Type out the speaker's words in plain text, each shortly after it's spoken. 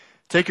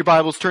Take your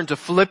Bibles, turn to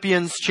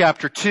Philippians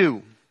chapter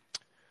 2.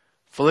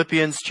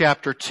 Philippians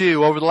chapter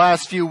 2. Over the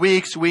last few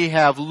weeks, we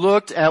have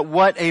looked at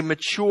what a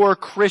mature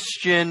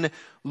Christian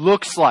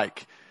looks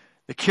like.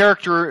 The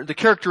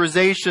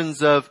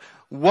characterizations of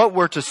what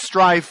we're to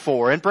strive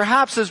for. And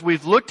perhaps as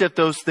we've looked at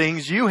those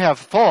things, you have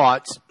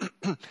thought,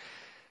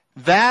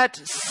 that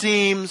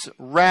seems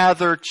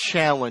rather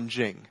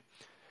challenging.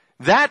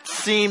 That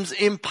seems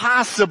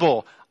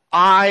impossible.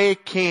 I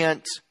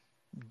can't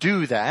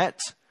do that.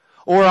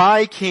 Or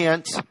I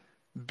can't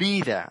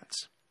be that.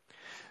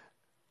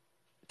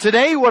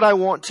 Today what I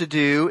want to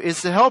do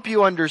is to help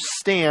you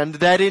understand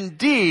that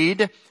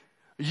indeed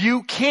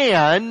you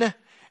can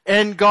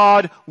and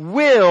God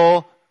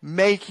will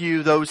make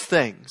you those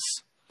things.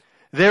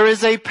 There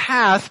is a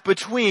path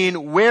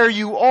between where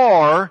you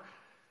are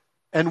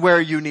and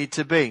where you need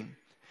to be.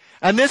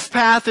 And this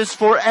path is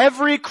for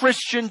every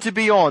Christian to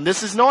be on.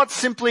 This is not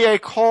simply a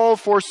call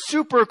for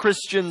super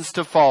Christians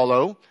to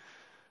follow,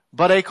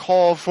 but a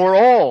call for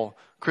all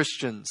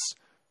Christians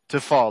to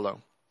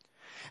follow.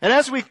 And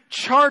as we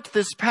chart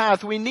this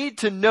path, we need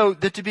to note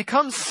that to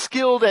become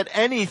skilled at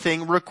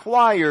anything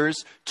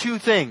requires two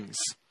things: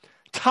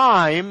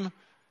 time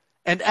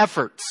and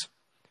effort.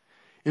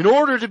 In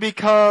order to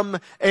become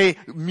a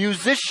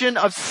musician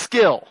of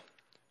skill,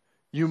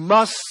 you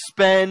must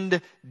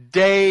spend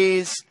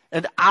days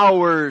and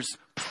hours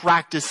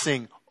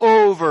practicing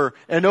over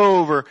and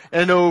over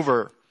and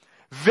over.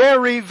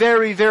 Very,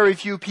 very, very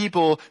few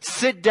people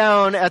sit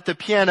down at the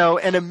piano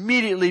and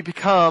immediately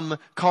become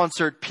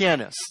concert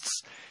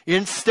pianists.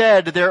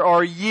 Instead, there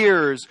are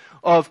years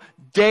of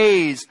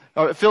days,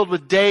 filled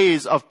with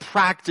days of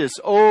practice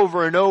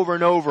over and over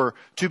and over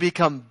to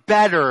become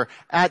better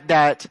at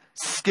that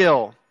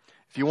skill.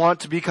 If you want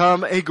to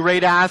become a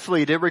great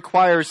athlete, it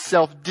requires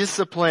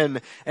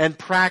self-discipline and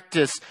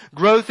practice.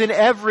 Growth in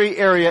every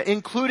area,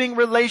 including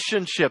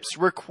relationships,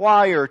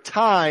 require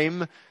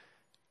time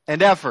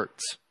and effort.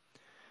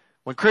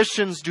 When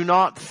Christians do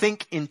not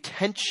think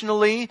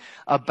intentionally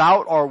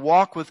about our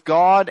walk with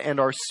God and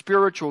our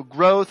spiritual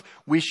growth,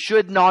 we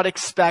should not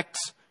expect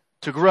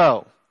to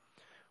grow.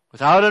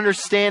 Without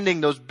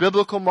understanding those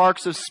biblical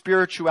marks of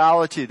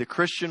spirituality, the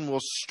Christian will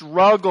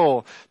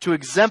struggle to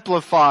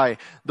exemplify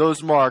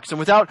those marks. And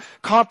without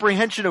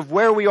comprehension of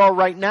where we are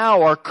right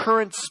now, our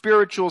current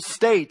spiritual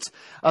state,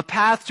 a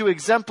path to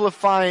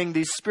exemplifying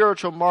these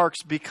spiritual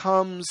marks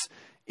becomes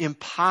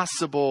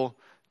impossible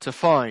to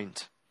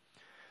find.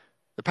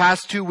 The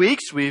past 2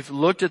 weeks, we've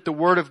looked at the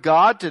Word of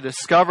God to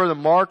discover the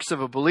marks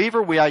of a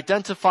believer. We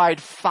identified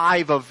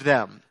 5 of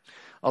them: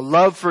 a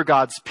love for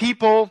God's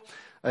people,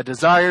 a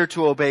desire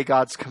to obey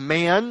God's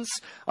commands,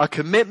 a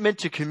commitment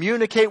to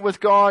communicate with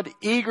God,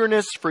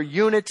 eagerness for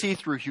unity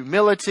through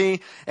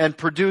humility, and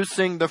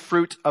producing the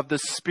fruit of the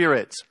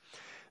Spirit.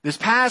 This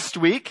past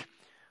week,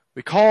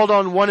 we called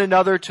on one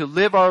another to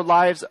live our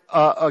lives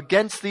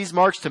against these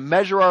marks, to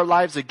measure our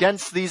lives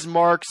against these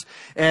marks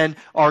and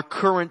our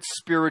current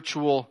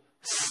spiritual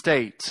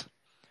state.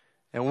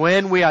 And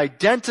when we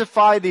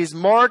identify these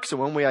marks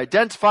and when we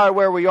identify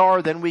where we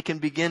are, then we can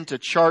begin to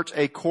chart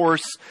a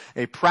course,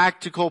 a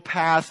practical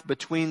path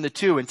between the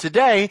two. And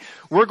today,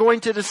 we're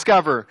going to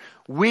discover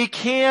we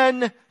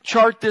can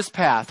chart this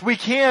path. We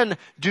can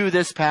do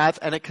this path,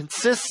 and it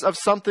consists of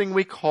something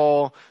we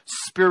call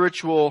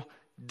spiritual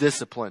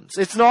disciplines.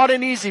 It's not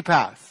an easy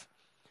path.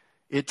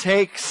 It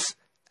takes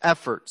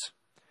effort.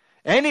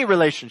 Any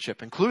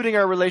relationship, including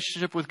our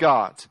relationship with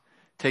God,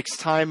 takes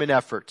time and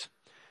effort.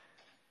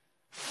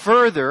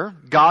 Further,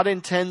 God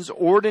intends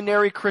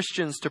ordinary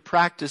Christians to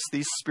practice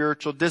these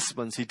spiritual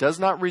disciplines. He does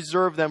not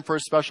reserve them for a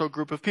special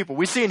group of people.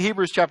 We see in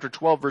Hebrews chapter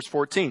 12, verse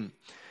 14,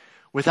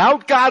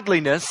 without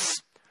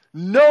godliness,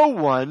 no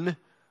one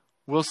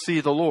will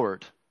see the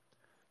Lord.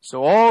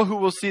 So all who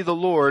will see the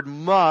Lord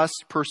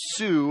must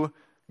pursue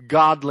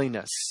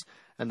godliness.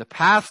 And the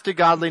path to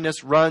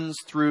godliness runs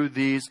through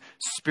these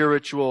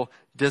spiritual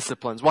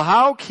disciplines. Well,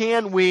 how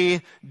can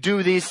we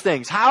do these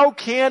things? How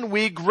can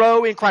we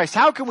grow in Christ?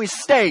 How can we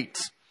state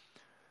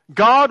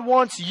God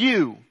wants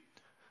you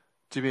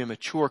to be a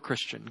mature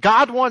Christian?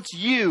 God wants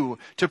you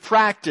to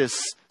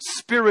practice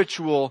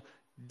spiritual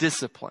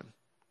discipline.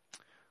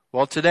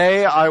 Well,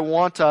 today I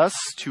want us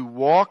to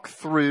walk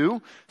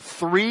through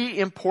 3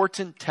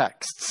 important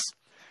texts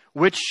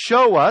which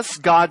show us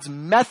God's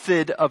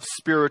method of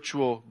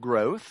spiritual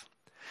growth,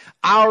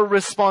 our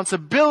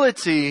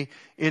responsibility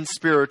in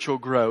spiritual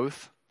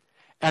growth,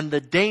 and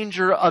the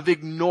danger of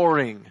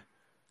ignoring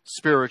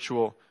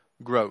spiritual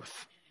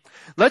growth.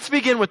 Let's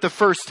begin with the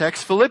first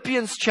text,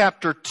 Philippians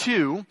chapter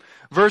 2,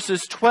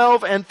 verses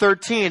 12 and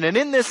 13. And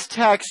in this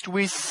text,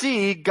 we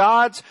see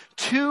God's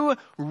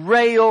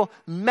 2-rail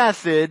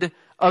method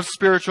of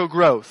spiritual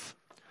growth.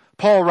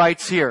 Paul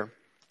writes here,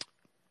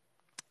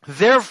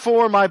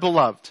 "Therefore, my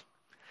beloved,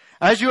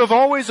 as you have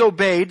always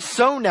obeyed,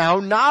 so now,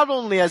 not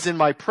only as in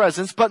my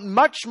presence, but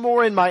much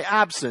more in my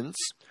absence,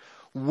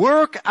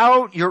 work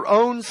out your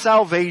own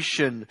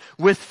salvation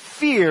with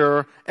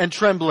fear and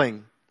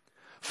trembling.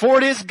 For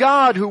it is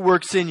God who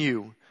works in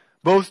you,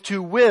 both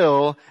to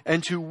will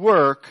and to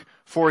work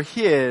for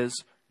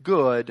His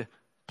good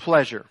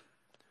pleasure.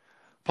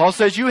 Paul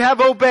says, you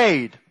have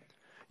obeyed.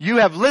 You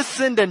have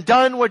listened and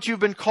done what you've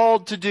been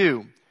called to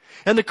do.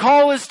 And the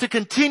call is to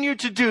continue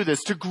to do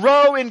this, to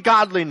grow in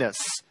godliness.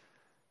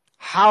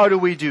 How do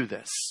we do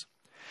this?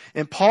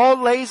 And Paul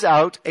lays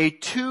out a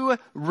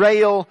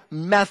 2-rail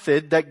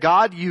method that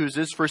God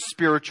uses for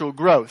spiritual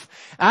growth.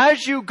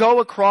 As you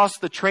go across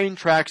the train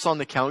tracks on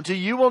the county,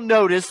 you will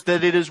notice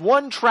that it is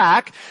one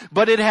track,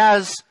 but it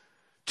has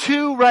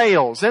 2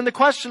 rails. And the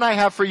question I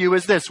have for you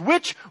is this: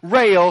 which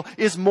rail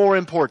is more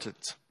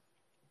important?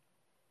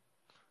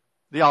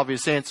 The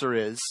obvious answer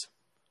is,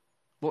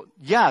 well,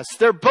 yes,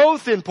 they're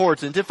both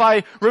important. If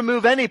I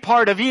remove any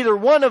part of either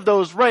one of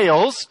those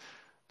rails,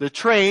 the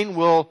train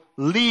will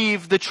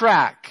leave the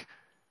track,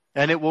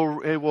 and it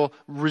will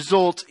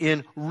result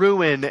in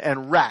ruin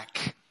and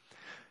wreck.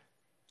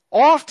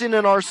 Often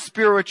in our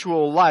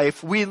spiritual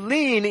life, we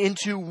lean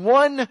into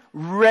one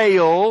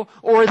rail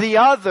or the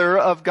other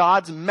of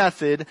God's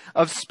method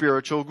of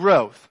spiritual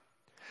growth.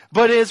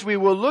 But as we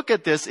will look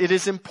at this, it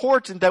is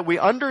important that we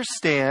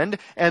understand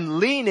and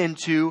lean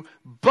into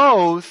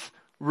both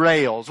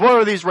rails. What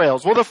are these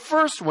rails? Well, the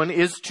first one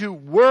is to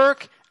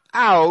work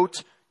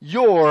out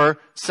your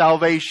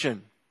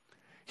salvation.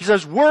 He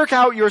says, work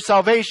out your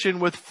salvation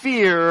with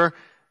fear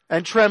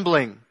and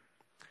trembling.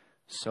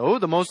 So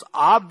the most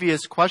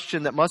obvious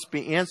question that must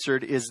be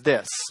answered is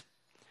this: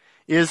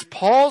 is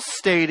Paul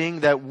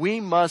stating that we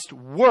must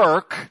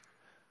work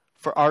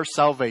for our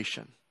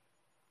salvation?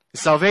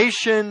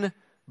 Salvation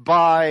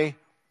by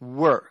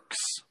works.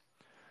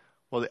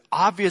 Well, the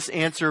obvious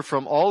answer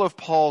from all of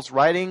Paul's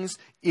writings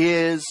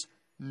is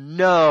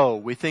no.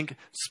 We think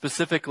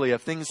specifically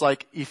of things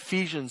like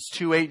Ephesians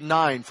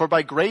 2:8-9. For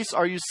by grace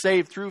are you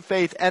saved through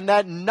faith, and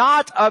that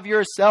not of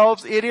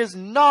yourselves. It is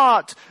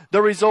not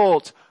the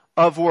result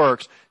of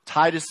works.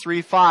 Titus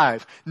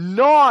 3:5.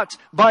 Not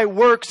by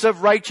works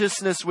of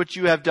righteousness which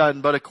you have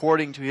done, but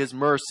according to his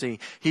mercy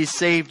he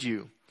saved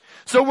you.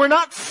 So we're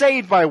not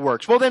saved by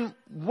works. Well then,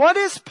 what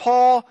is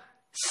Paul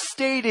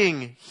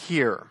stating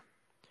here?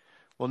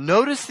 Well,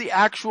 notice the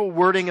actual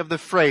wording of the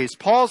phrase.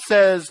 Paul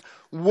says,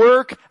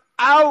 work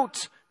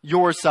out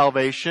your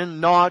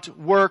salvation, not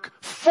work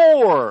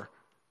for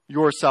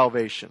your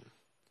salvation.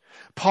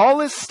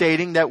 Paul is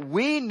stating that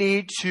we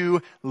need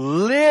to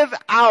live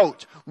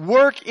out,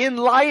 work in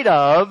light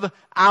of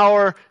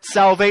our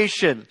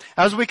salvation.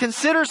 As we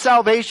consider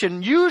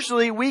salvation,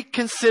 usually we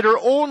consider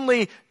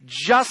only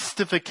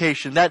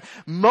justification, that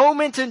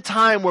moment in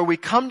time where we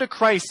come to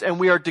Christ and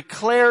we are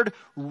declared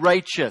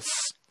righteous.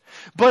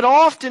 But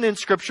often in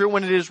Scripture,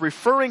 when it is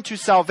referring to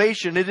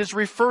salvation, it is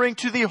referring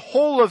to the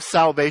whole of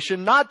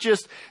salvation, not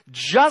just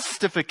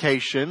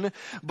justification,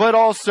 but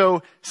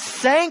also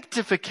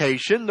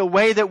sanctification, the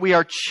way that we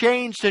are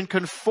changed and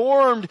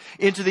conformed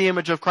into the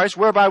image of Christ,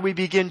 whereby we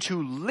begin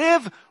to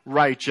live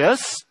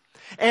righteous,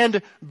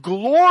 and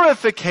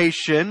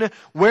glorification,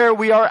 where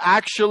we are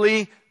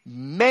actually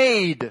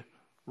made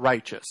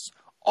righteous.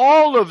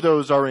 All of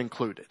those are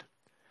included.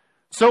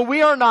 So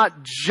we are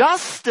not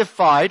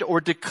justified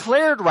or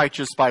declared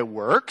righteous by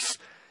works.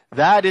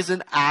 That is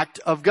an act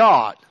of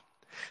God.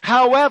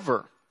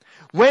 However,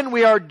 when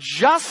we are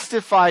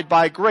justified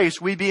by grace,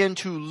 we begin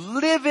to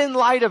live in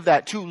light of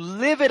that, to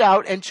live it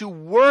out and to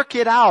work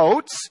it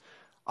out,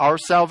 our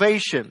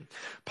salvation.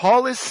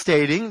 Paul is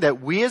stating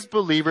that we as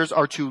believers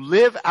are to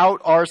live out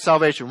our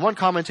salvation. One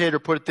commentator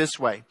put it this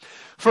way: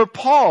 for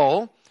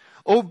Paul,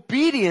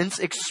 obedience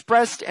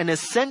expressed an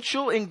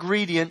essential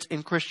ingredient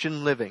in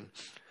Christian living.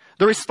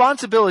 The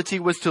responsibility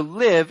was to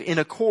live in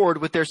accord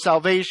with their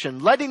salvation,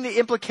 letting the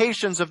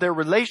implications of their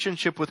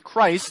relationship with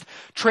Christ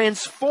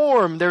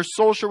transform their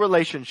social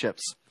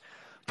relationships.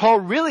 Paul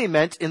really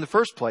meant, in the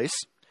first place,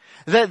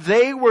 that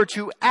they were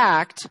to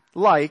act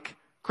like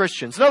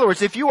Christians. In other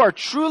words, if you are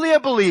truly a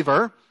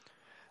believer,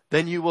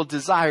 then you will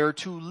desire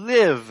to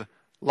live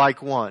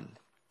like one.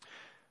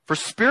 For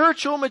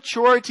spiritual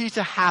maturity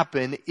to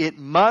happen, it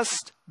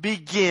must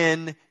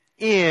begin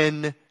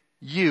in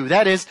you.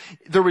 That is,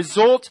 the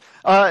result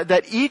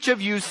that each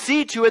of you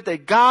see to it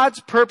that God's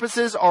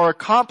purposes are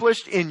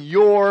accomplished in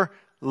your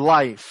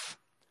life.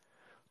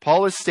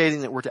 Paul is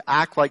stating that we're to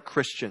act like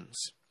Christians.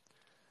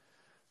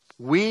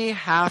 We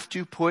have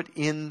to put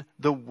in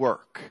the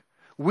work.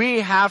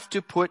 We have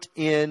to put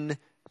in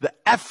the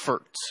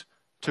effort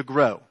to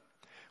grow.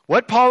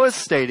 What Paul is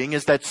stating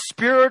is that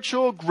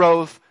spiritual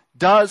growth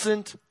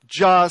doesn't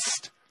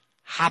just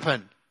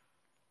happen.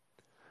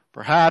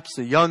 Perhaps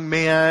a young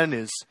man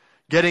is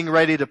getting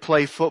ready to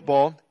play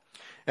football,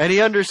 and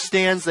he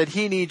understands that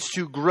he needs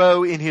to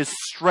grow in his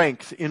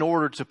strength in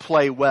order to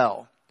play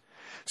well.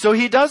 So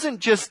he doesn't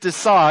just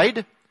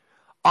decide,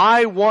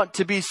 I want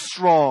to be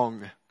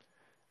strong,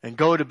 and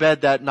go to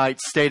bed that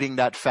night stating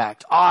that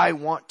fact. I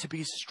want to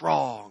be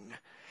strong.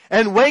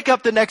 And wake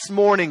up the next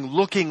morning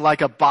looking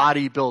like a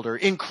bodybuilder,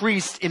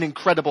 increased in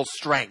incredible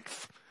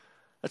strength.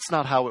 That's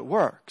not how it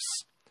works.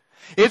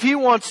 If he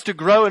wants to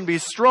grow and be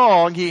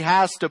strong, he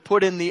has to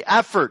put in the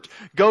effort,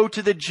 go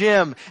to the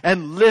gym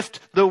and lift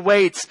the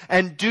weights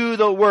and do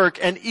the work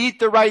and eat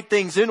the right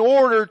things in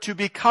order to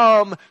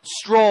become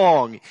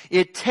strong.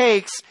 It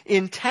takes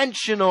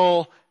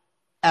intentional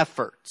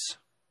effort.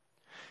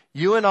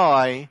 You and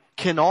I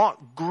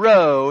cannot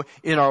grow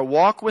in our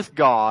walk with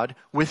God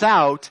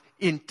without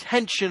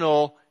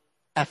intentional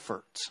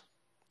effort.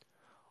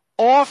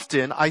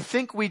 Often, I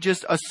think we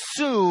just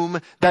assume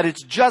that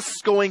it's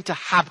just going to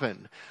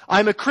happen.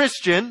 I'm a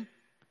Christian,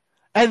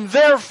 and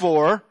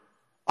therefore,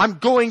 I'm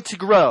going to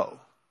grow.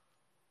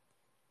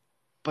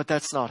 But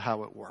that's not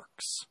how it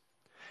works.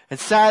 And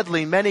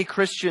sadly, many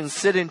Christians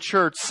sit in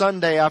church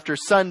Sunday after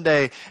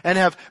Sunday and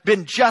have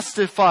been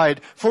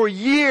justified for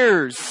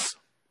years,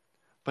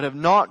 but have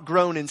not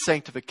grown in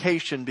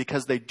sanctification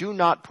because they do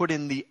not put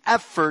in the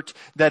effort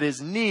that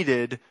is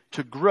needed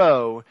to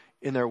grow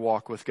in their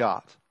walk with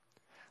God.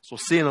 So we'll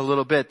see in a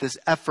little bit, this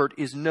effort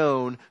is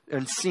known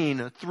and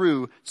seen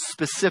through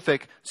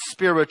specific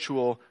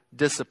spiritual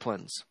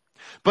disciplines.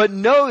 But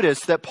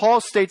notice that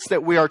Paul states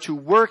that we are to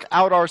work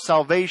out our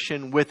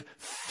salvation with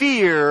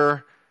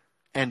fear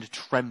and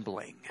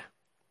trembling.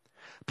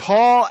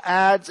 Paul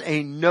adds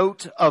a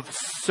note of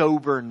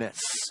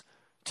soberness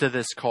to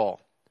this call.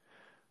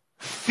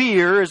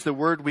 Fear is the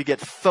word we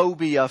get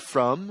phobia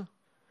from.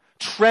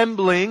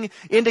 Trembling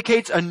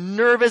indicates a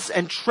nervous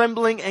and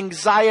trembling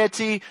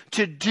anxiety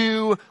to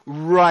do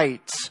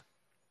right.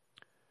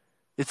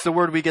 It's the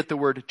word we get the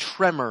word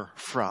tremor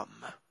from.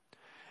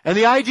 And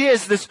the idea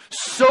is this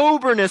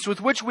soberness with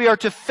which we are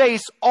to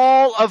face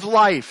all of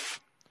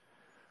life.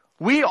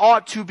 We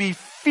ought to be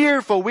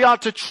fearful. We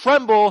ought to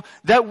tremble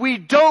that we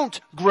don't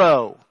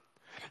grow.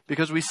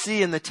 Because we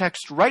see in the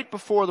text right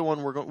before the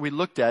one we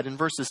looked at in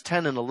verses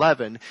 10 and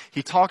 11,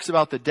 he talks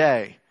about the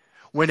day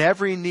when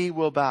every knee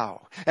will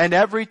bow and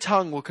every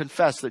tongue will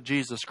confess that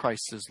Jesus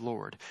Christ is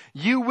Lord.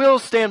 You will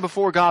stand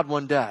before God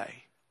one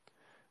day.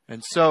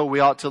 And so we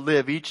ought to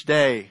live each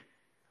day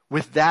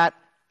with that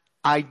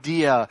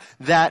idea,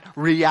 that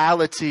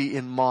reality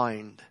in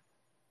mind,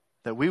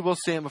 that we will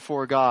stand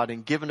before God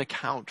and give an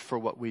account for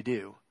what we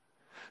do.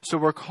 So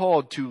we're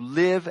called to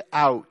live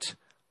out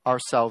our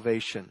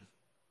salvation.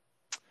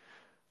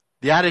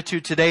 The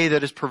attitude today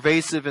that is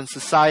pervasive in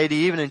society,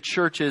 even in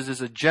churches,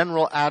 is a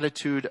general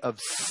attitude of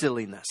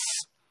silliness.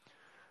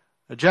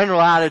 A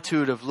general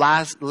attitude of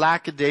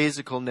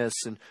lackadaisicalness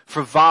and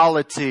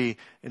frivolity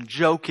and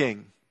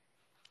joking.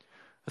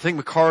 I think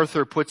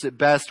MacArthur puts it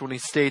best when he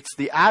states,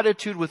 the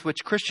attitude with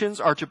which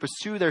Christians are to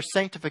pursue their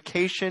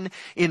sanctification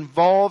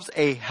involves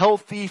a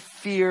healthy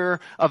fear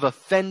of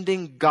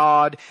offending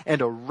God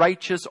and a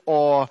righteous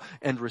awe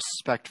and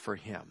respect for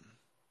Him.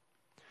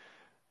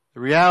 The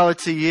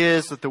reality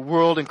is that the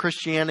world and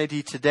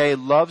Christianity today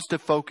loves to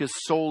focus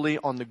solely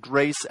on the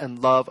grace and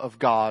love of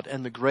God.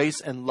 And the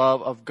grace and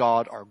love of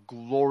God are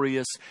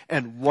glorious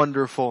and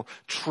wonderful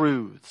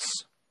truths.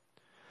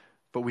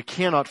 But we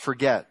cannot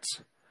forget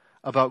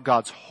about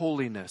God's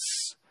holiness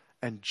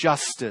and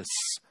justice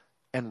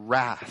and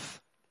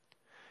wrath.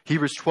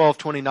 Hebrews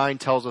 12:29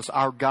 tells us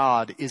our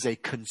God is a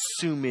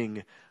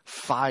consuming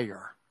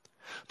fire.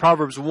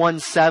 Proverbs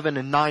 1:7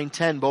 and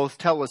 9:10 both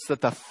tell us that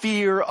the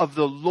fear of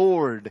the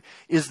Lord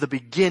is the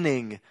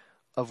beginning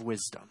of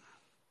wisdom.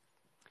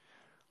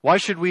 Why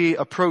should we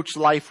approach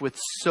life with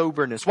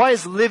soberness? Why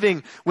is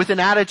living with an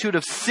attitude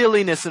of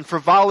silliness and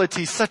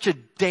frivolity such a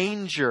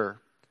danger?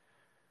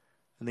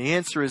 And the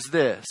answer is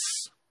this: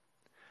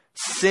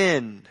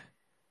 sin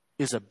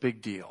is a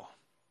big deal.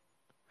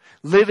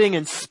 Living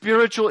in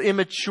spiritual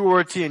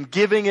immaturity and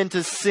giving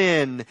into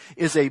sin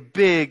is a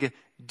big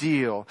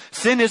deal.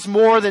 Sin is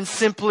more than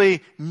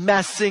simply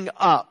messing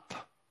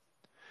up.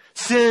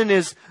 Sin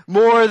is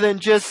more than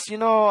just,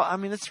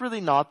 it's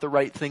really not the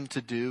right thing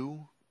to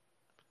do.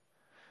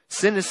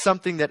 Sin is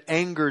something that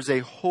angers a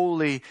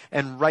holy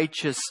and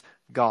righteous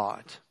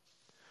God.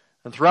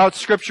 And throughout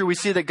Scripture we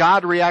see that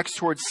God reacts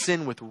towards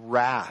sin with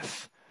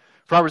wrath.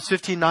 Proverbs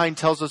 15:9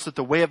 tells us that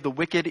the way of the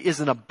wicked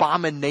is an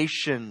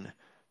abomination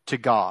to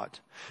God.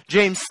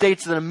 James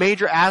states that a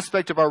major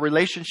aspect of our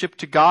relationship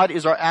to God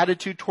is our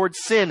attitude towards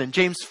sin. In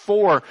James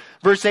 4,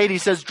 verse 8, he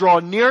says, "Draw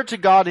near to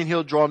God and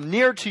He'll draw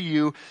near to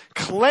you.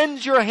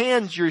 Cleanse your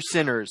hands, you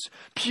sinners.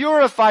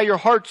 Purify your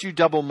hearts, you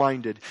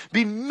double-minded.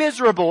 Be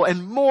miserable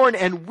and mourn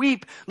and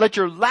weep. Let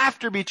your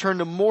laughter be turned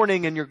to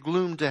mourning and your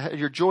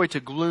joy to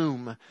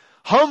gloom.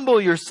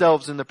 Humble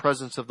yourselves in the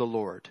presence of the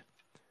Lord,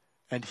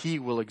 and He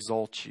will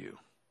exalt you."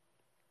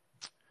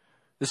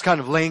 This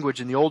kind of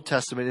language in the Old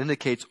Testament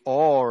indicates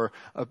awe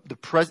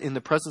in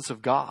the presence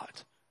of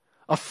God,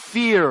 a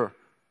fear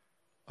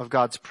of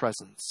God's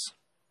presence.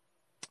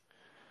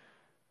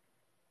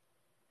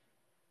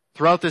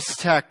 Throughout this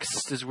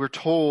text, as we're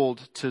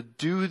told to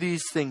do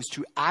these things,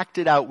 to act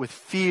it out with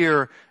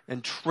fear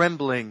and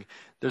trembling,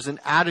 there's an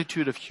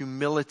attitude of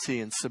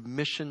humility and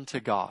submission to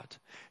God,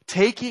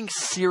 taking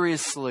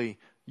seriously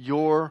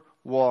your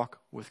walk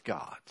with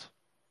God,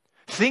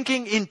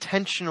 thinking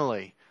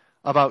intentionally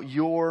about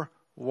your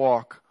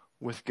walk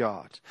with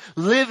God.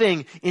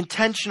 Living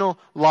intentional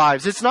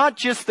lives. It's not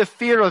just the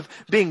fear of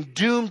being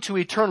doomed to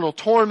eternal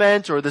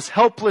torment or this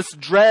helpless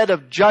dread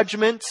of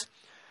judgment,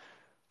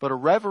 but a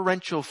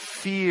reverential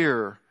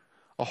fear,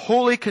 a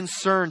holy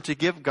concern to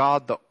give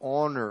God the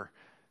honor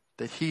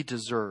that He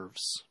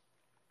deserves.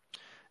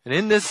 And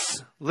in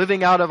this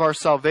living out of our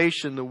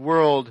salvation, the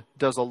world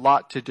does a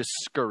lot to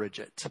discourage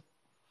it.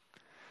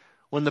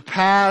 When the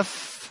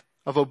path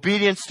of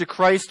obedience to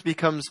Christ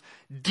becomes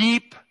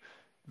deep,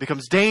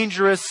 becomes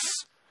dangerous,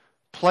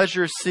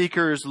 pleasure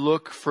seekers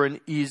look for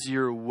an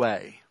easier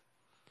way.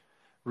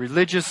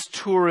 Religious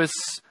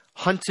tourists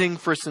hunting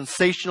for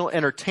sensational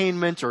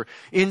entertainment or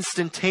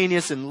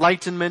instantaneous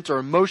enlightenment or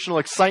emotional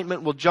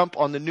excitement will jump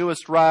on the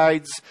newest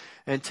rides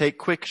and take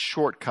quick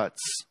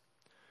shortcuts.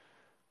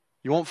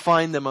 You won't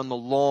find them on the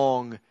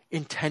long,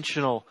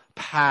 intentional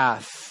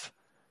path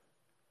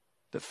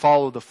that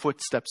follow the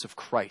footsteps of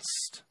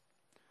Christ,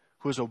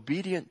 who is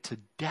obedient to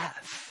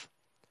death,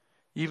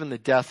 even the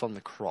death on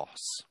the cross.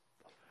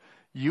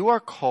 You are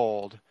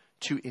called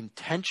to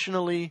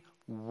intentionally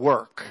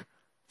work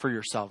for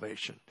your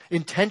salvation.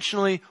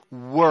 Intentionally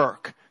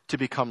work to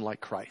become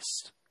like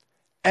Christ.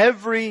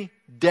 Every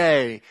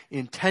day,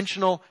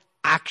 intentional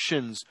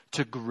actions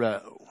to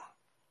grow.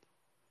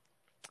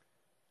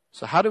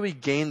 So how do we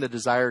gain the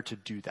desire to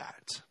do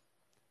that?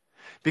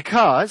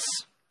 Because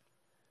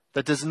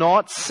that does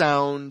not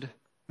sound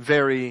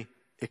very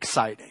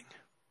exciting.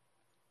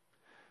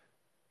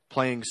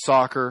 Playing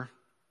soccer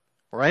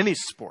or any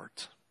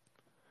sport.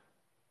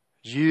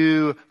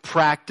 You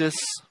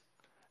practice,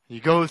 you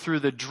go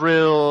through the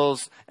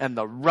drills and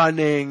the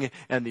running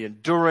and the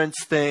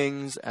endurance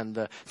things and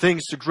the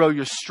things to grow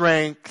your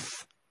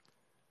strength.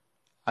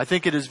 I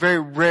think it is very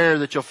rare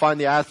that you'll find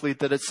the athlete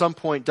that at some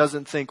point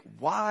doesn't think,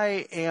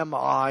 why am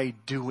I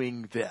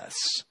doing this?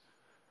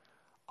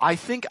 I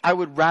think I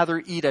would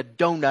rather eat a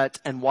donut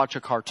and watch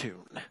a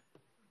cartoon.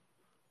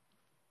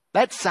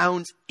 That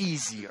sounds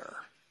easier.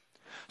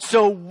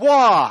 So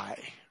why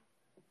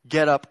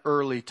get up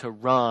early to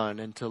run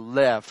and to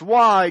lift?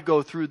 Why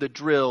go through the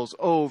drills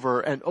over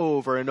and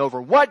over and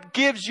over? What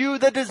gives you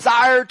the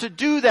desire to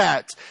do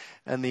that?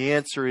 And the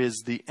answer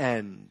is the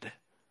end,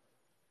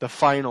 the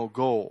final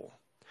goal.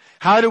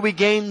 How do we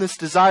gain this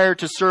desire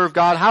to serve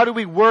God? How do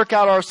we work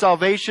out our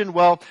salvation?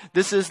 Well,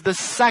 this is the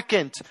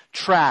second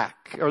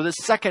track, or the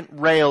second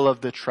rail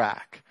of the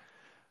track.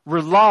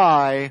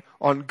 Rely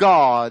on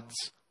God's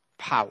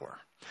power.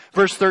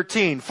 Verse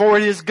 13, for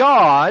it is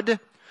God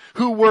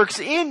who works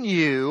in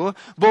you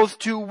both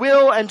to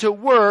will and to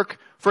work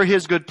for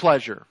His good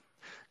pleasure.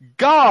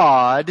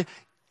 God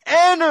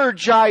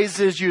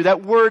energizes you.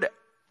 That word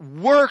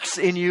works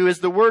in you is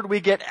the word we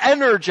get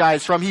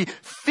energized from. He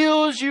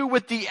fills you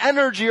with the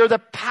energy or the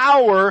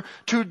power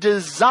to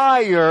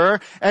desire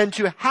and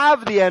to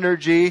have the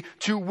energy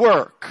to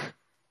work.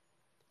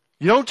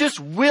 You don't just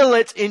will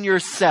it in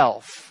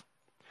yourself.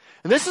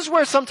 And this is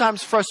where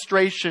sometimes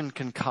frustration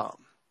can come.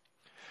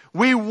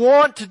 We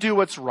want to do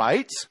what's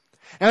right,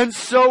 and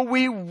so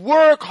we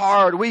work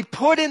hard. We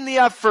put in the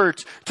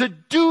effort to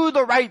do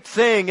the right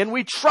thing, and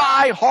we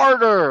try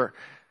harder,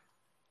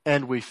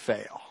 and we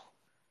fail.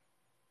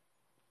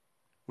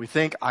 We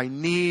think, I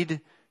need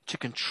to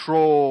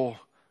control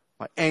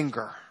my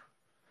anger.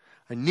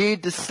 I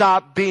need to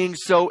stop being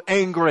so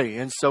angry.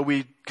 And so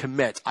we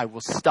commit, I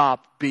will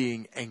stop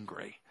being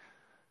angry.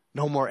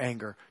 No more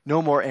anger,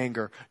 no more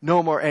anger,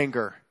 no more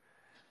anger.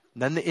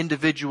 And then the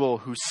individual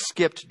who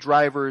skipped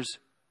driver's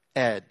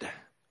ed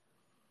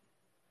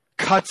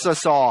cuts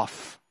us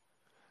off,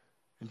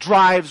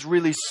 drives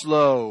really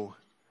slow,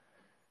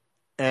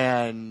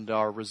 and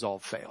our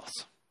resolve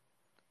fails.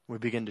 We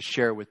begin to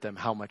share with them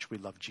how much we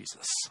love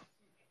Jesus.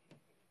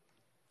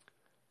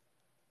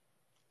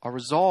 Our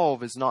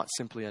resolve is not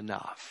simply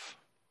enough.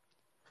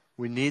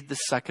 We need the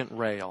second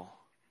rail,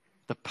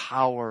 the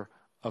power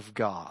of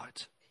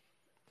God.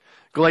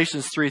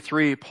 Galatians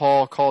 3:3,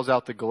 Paul calls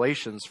out the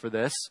Galatians for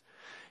this.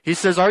 He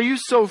says, are you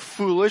so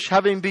foolish,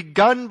 having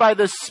begun by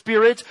the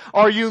Spirit,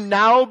 are you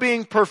now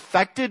being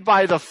perfected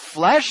by the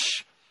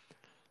flesh?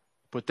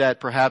 Put that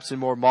perhaps in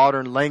more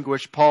modern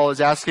language, Paul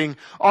is asking,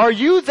 are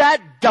you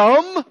that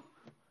dumb?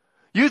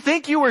 You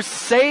think you were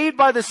saved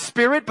by the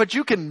Spirit, but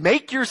you can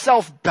make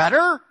yourself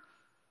better?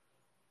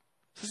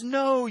 He says,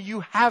 no,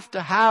 you have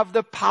to have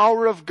the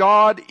power of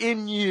God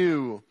in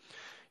you.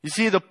 You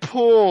see, the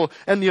pull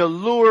and the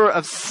allure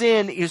of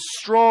sin is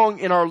strong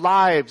in our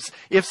lives.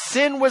 If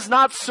sin was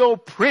not so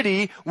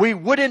pretty, we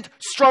wouldn't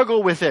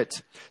struggle with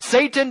it.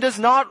 Satan does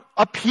not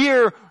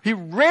appear, he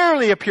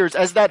rarely appears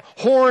as that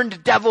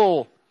horned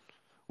devil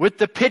with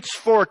the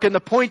pitchfork and the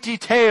pointy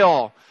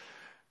tail.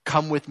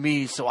 Come with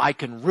me so I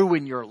can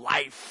ruin your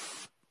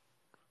life.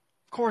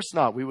 Of course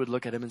not. We would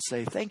look at him and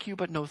say, thank you,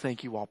 but no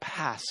thank you. I'll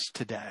pass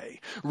today.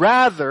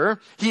 Rather,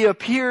 he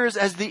appears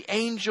as the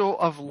angel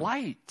of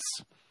light.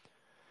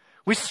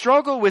 We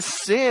struggle with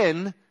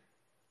sin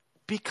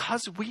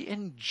because we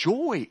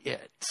enjoy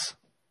it.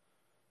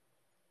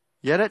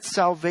 Yet at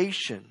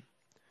salvation,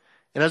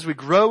 and as we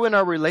grow in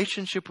our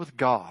relationship with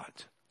God,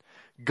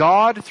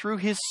 God, through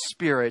His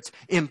Spirit,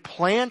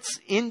 implants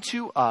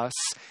into us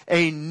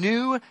a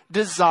new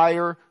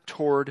desire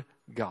toward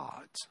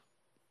God.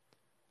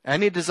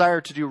 Any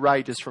desire to do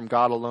right is from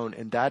God alone,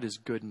 and that is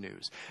good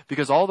news.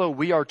 Because although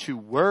we are to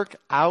work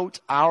out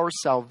our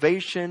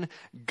salvation,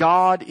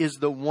 God is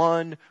the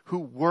one who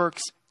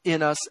works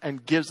in us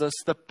and gives us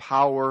the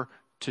power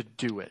to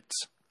do it.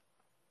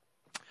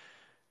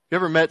 You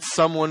ever met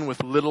someone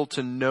with little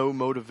to no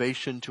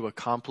motivation to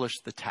accomplish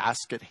the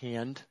task at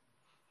hand?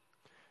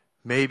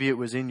 Maybe it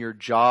was in your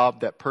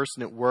job, that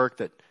person at work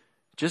that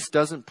just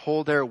doesn't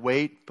pull their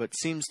weight but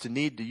seems to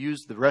need to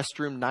use the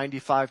restroom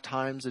 95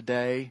 times a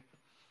day,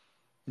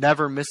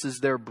 never misses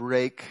their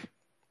break.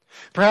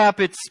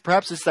 Perhaps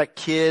it's that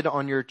kid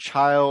on your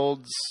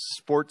child's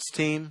sports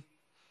team.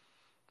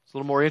 It's a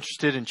little more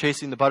interested in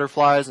chasing the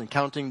butterflies and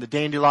counting the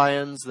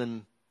dandelions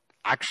than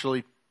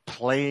actually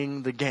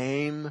playing the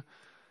game.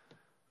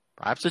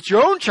 Perhaps it's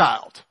your own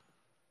child.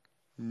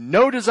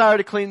 No desire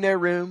to clean their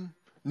room.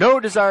 No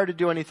desire to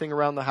do anything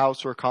around the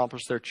house or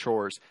accomplish their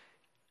chores.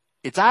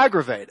 It's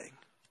aggravating.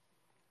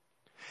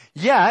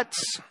 Yet,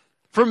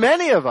 for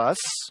many of us,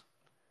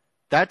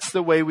 that's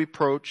the way we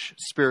approach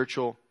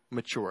spiritual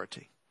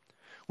maturity.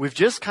 We've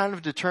just kind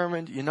of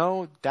determined,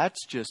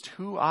 that's just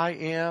who I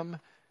am,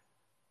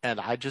 and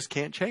I just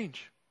can't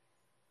change.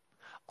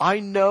 I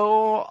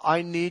know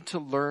I need to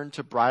learn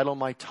to bridle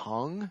my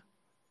tongue,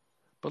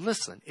 but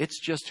listen, it's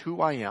just who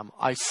I am.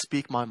 I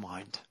speak my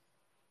mind.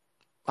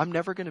 I'm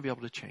never going to be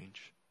able to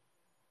change.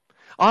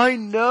 I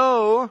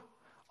know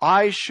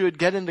I should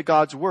get into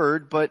God's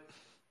Word, but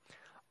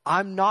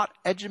I'm not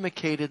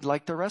educated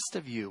like the rest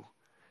of you.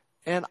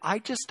 And I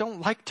just don't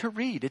like to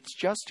read. It's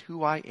just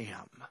who I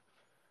am.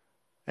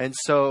 And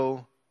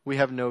so we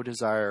have no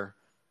desire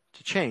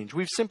to change.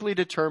 We've simply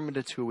determined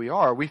it's who we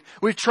are.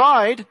 We've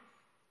tried.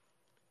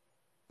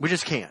 We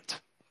just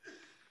can't.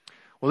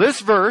 Well,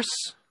 this verse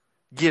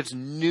gives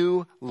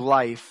new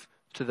life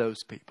to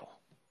those people.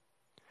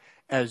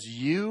 As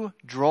you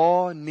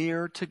draw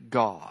near to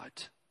God,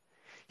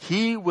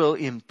 He will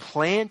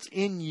implant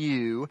in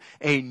you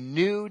a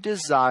new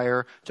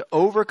desire to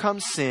overcome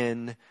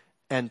sin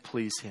and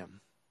please Him.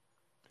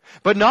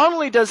 But not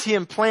only does He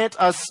implant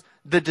us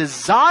the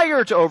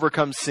desire to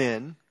overcome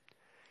sin,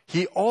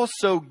 He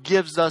also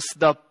gives us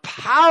the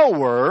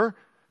power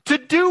to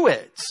do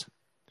it.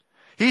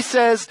 He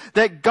says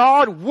that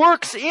God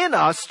works in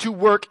us to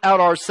work out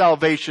our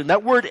salvation.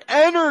 That word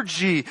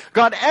energy,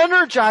 God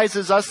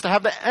energizes us to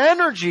have the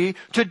energy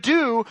to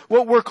do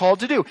what we're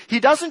called to do.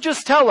 He doesn't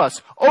just tell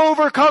us,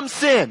 overcome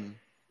sin.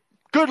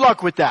 Good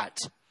luck with that.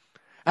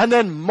 And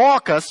then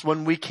mock us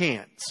when we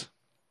can't.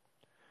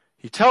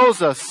 He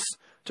tells us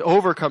to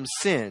overcome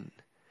sin.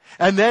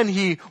 And then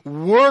He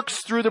works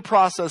through the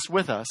process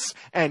with us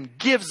and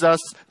gives us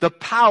the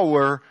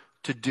power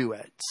to do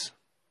it.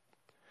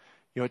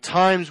 At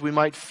times we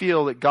might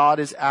feel that God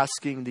is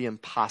asking the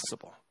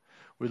impossible.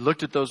 We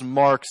looked at those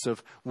marks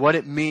of what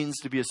it means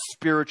to be a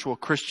spiritual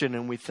Christian,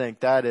 and we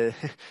think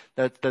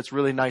that's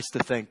really nice to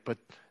think, but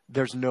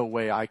there's no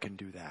way I can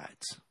do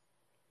that.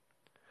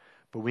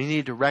 But we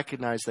need to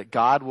recognize that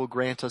God will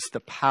grant us the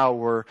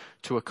power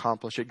to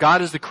accomplish it.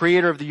 God is the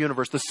creator of the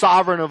universe, the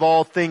sovereign of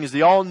all things,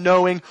 the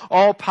all-knowing,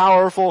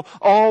 all-powerful,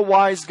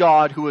 all-wise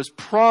God who has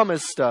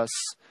promised us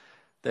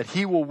that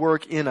He will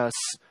work in us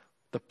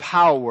the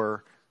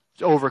power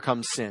to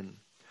overcome sin.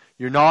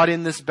 You're not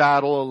in this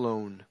battle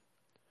alone.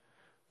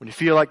 When you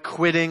feel like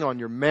quitting on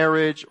your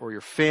marriage or your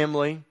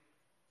family,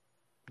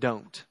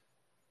 don't.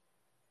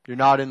 You're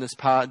not in this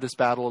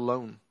battle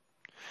alone.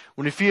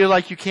 When you feel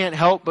like you can't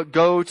help but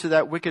go to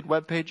that wicked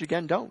webpage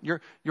again, don't.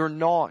 You're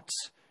not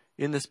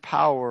in this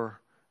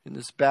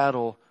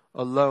battle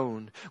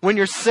alone. When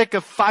you're sick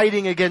of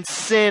fighting against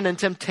sin and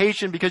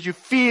temptation because you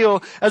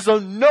feel as though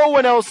no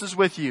one else is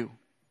with you,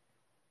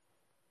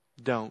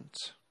 don't.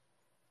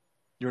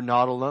 You're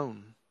not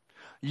alone.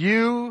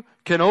 You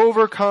can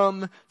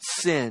overcome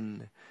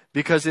sin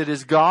because it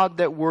is God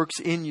that works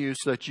in you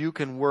so that you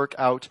can work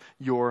out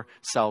your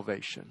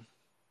salvation.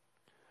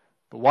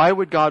 But why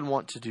would God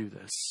want to do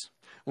this?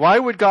 Why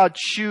would God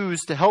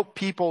choose to help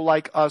people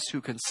like us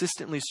who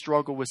consistently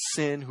struggle with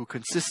sin, who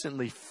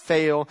consistently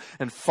fail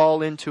and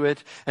fall into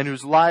it, and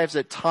whose lives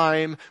at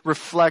times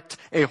reflect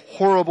a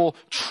horrible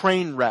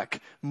train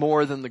wreck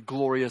more than the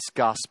glorious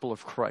gospel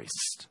of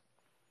Christ?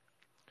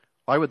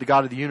 Why would the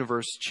God of the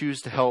universe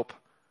choose to help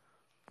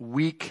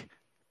weak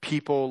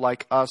people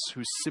like us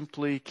who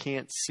simply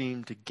can't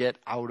seem to get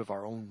out of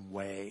our own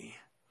way?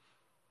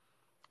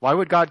 Why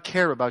would God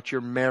care about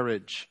your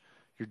marriage,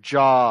 your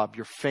job,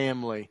 your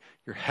family,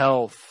 your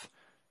health,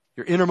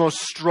 your innermost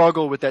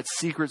struggle with that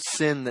secret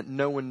sin that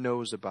no one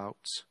knows about?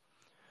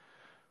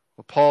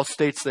 Well, Paul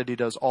states that he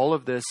does all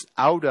of this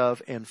out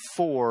of and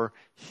for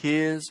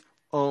His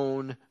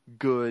own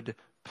good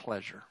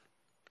pleasure.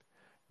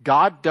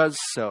 God does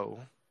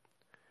so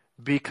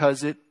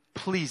because it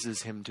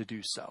pleases Him to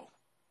do so.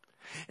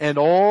 And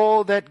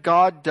all that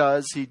God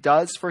does, He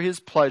does for His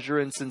pleasure.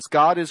 And since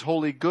God is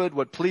wholly good,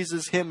 what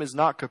pleases Him is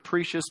not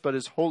capricious, but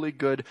is wholly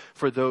good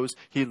for those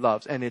He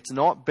loves. And it's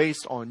not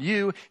based on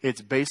you,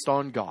 it's based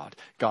on God.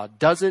 God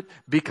does it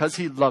because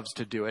He loves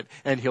to do it.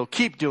 And He'll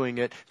keep doing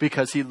it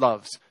because He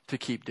loves to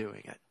keep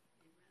doing it.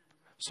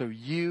 So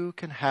you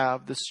can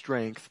have the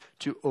strength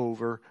to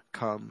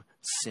overcome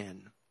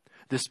sin.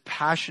 This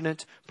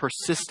passionate,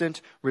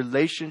 persistent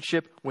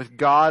relationship with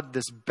God,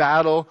 this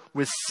battle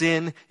with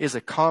sin is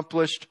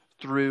accomplished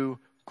through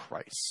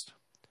Christ.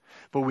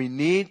 But we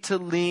need to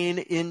lean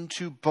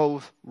into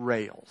both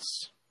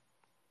rails.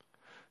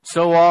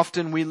 So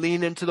often we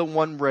lean into the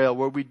one rail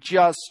where we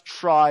just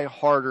try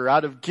harder.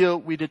 Out of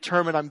guilt, we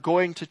determine I'm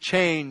going to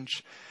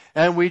change.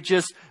 And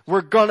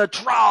we're gonna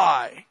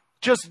try.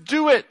 Just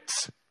do it.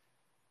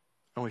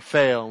 And we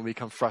fail and we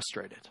become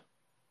frustrated.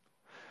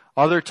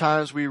 Other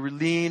times we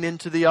lean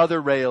into the other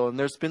rail, and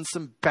there's been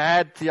some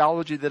bad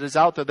theology that is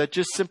out there that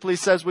just simply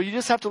says, well, you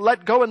just have to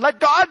let go and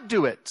let God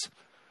do it.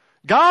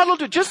 God will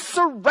do it. Just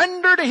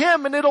surrender to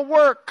Him and it'll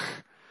work.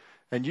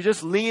 And you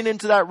just lean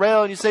into that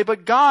rail and you say,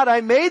 but God,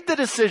 I made the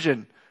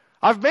decision.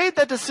 I've made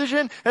that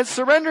decision and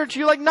surrendered to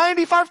you like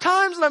 95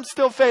 times and I'm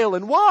still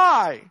failing.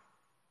 Why?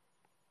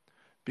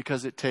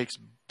 Because it takes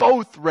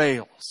both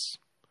rails.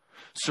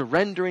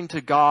 Surrendering to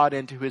God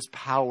and to His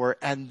power,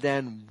 and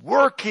then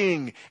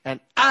working and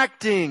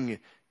acting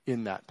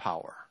in that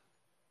power.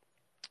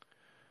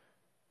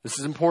 This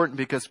is important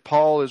because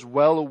Paul is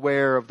well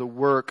aware of the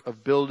work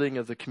of building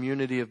of the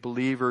community of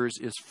believers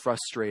is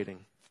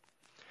frustrating.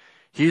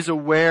 He's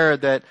aware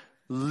that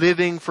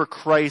living for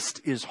Christ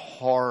is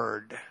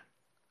hard.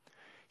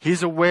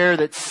 He's aware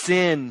that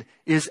sin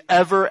is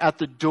ever at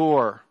the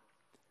door.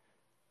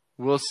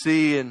 We'll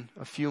see in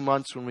a few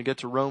months when we get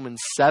to Romans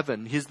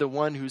 7. He's the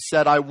one who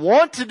said, I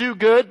want to do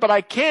good, but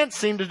I can't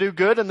seem to do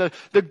good. And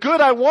the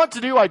good I want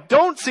to do, I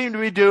don't seem to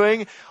be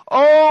doing.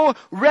 Oh,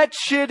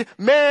 wretched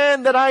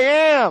man that I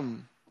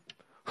am.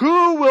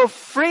 Who will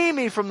free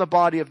me from the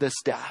body of this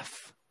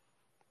death?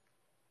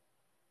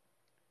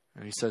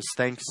 And he says,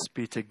 thanks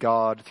be to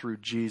God through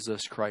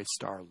Jesus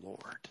Christ our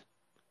Lord.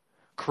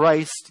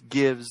 Christ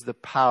gives the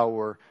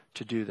power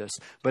to do this.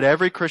 But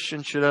every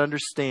Christian should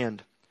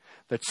understand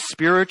that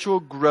spiritual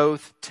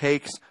growth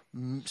takes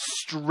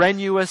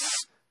strenuous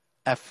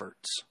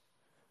efforts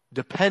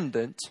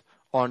dependent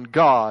on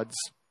God's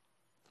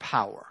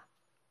power.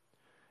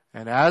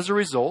 And as a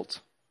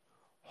result,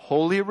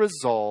 holy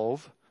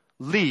resolve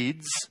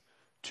leads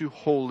to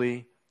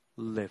holy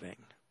living.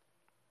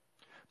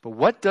 But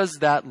what does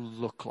that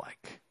look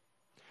like?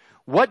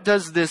 What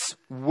does this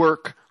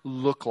work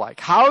look like?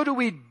 How do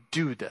we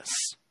do this?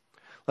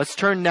 Let's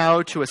turn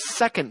now to a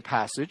second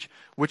passage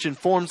which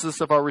informs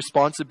us of our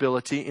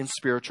responsibility in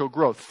spiritual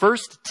growth. 1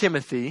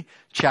 Timothy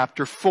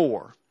chapter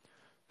 4.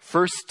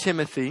 1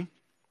 Timothy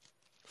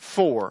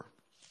 4.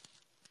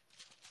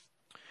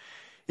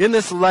 In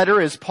this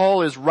letter, as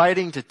Paul is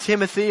writing to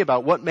Timothy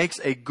about what makes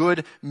a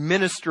good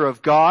minister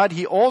of God,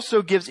 he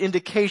also gives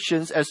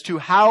indications as to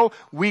how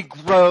we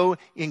grow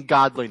in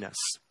godliness.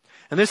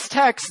 And this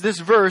text, this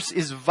verse,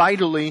 is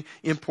vitally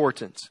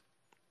important.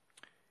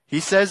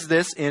 He says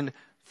this in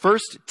 1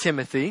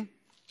 Timothy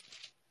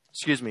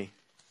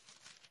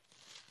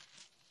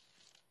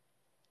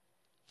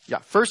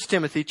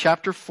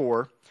chapter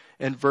 4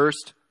 and verse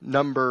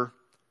number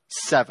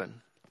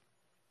 7.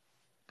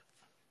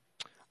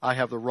 I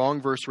have the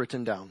wrong verse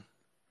written down.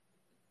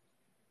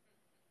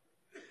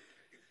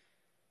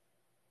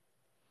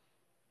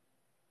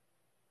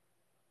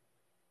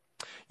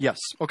 Yes,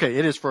 okay,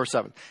 it is verse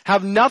 7.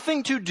 Have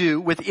nothing to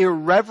do with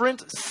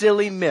irreverent,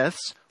 silly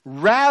myths.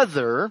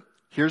 Rather,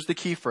 here's the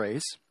key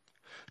phrase,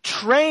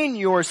 train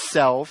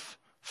yourself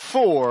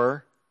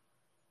for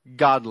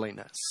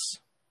godliness.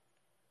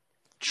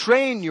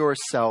 Train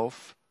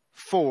yourself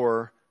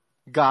for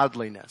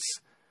godliness.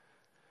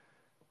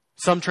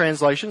 Some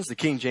translations, the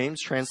King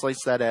James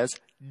translates that as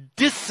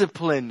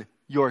discipline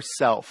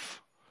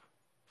yourself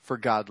for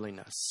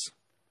godliness.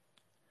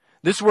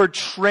 This word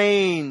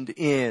trained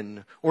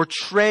in or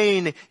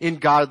train in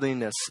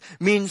godliness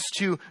means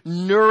to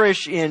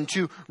nourish in,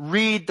 to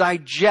read,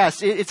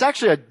 digest. It's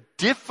actually a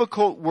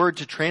difficult word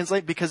to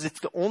translate because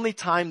it's the only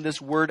time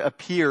this word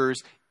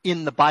appears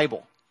in the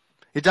Bible.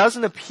 It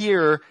doesn't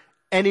appear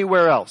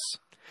anywhere else.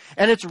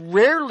 And it's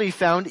rarely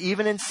found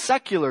even in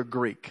secular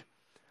Greek.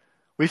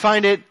 We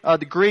find it,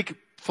 the Greek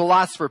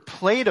philosopher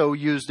Plato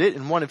used it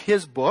in one of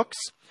his books.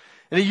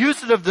 And he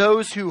used it of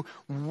those who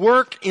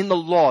work in the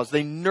laws.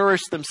 They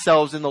nourish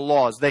themselves in the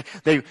laws.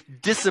 They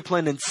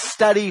discipline and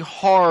study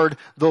hard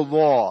the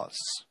laws.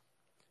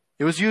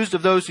 It was used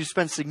of those who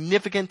spent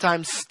significant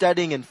time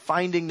studying and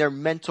finding their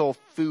mental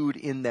food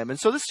in them. And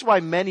so this is why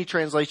many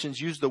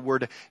translations use the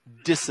word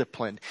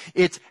discipline.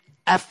 It's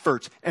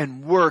effort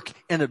and work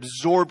and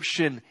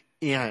absorption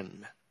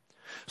in.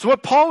 So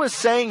what Paul is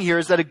saying here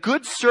is that a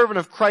good servant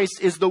of Christ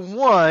is the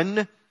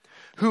one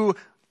who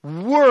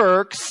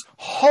works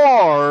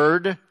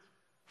hard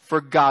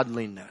for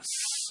godliness,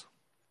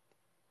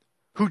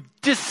 who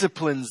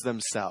disciplines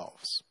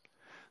themselves.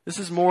 This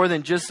is more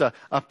than just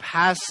a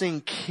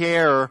passing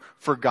care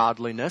for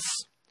godliness.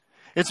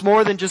 It's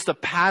more than just a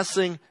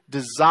passing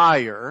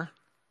desire.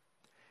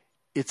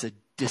 It's a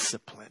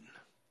discipline.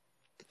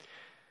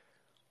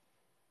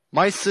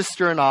 My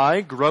sister and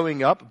I,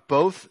 growing up,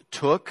 both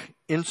took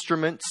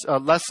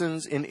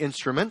lessons in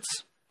instruments.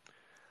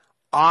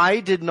 I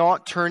did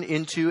not turn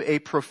into a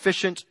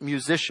proficient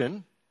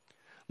musician.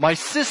 My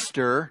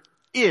sister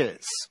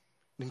is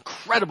an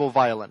incredible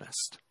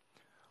violinist.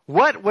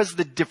 What was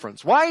the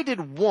difference? Why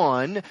did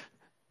one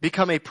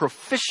become a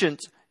proficient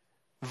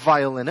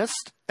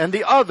violinist and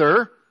the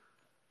other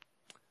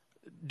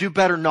do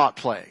better not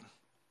playing?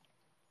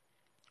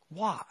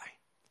 Why?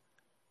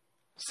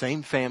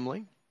 Same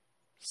family,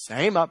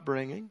 same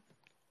upbringing.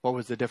 What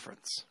was the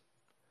difference?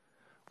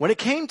 When it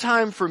came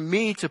time for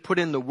me to put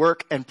in the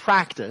work and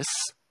practice,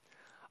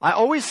 I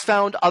always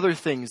found other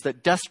things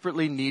that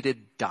desperately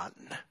needed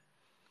done.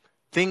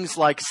 Things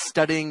like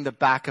studying the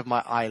back of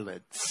my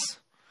eyelids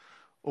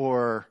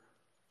or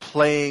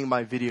playing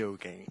my video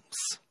games.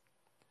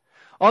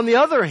 On the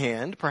other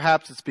hand,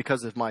 perhaps it's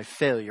because of my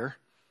failure,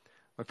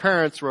 my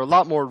parents were a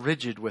lot more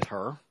rigid with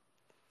her,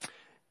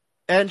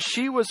 and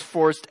she was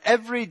forced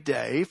every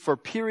day for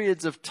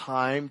periods of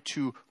time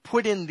to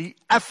put in the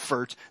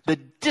effort, the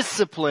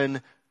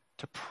discipline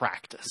to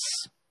practice.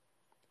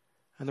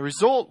 And the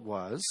result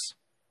was,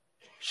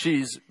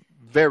 she's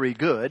very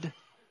good,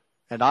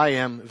 and I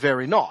am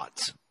very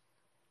not.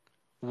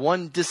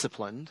 One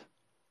disciplined,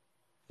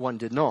 one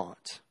did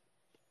not.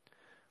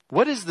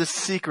 What is the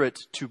secret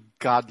to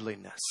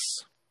godliness?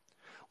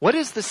 What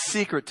is the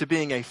secret to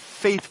being a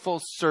faithful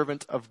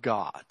servant of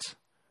God?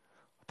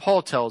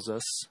 Paul tells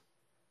us,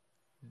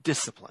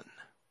 discipline.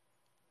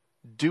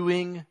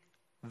 Doing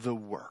the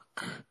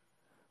work.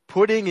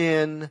 Putting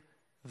in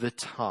the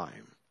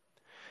time.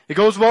 It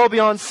goes well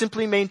beyond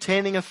simply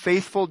maintaining a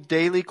faithful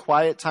daily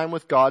quiet time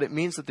with God. It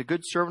means that the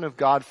good servant of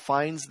God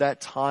finds that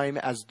time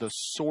as the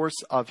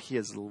source of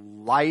his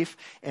life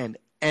and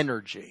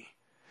energy.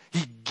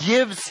 He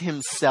gives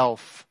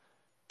himself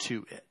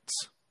to it.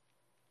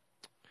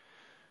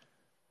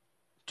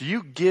 Do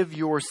you give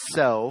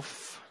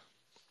yourself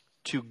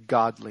to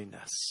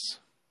godliness?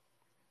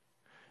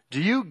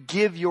 Do you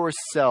give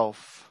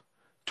yourself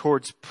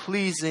towards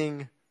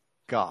pleasing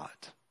God?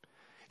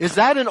 Is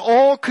that an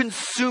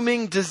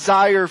all-consuming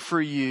desire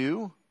for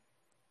you?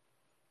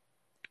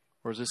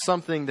 Or is it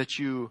something that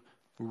you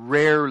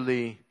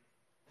rarely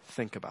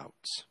think about?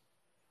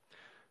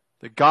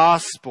 The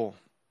gospel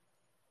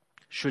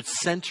should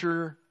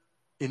center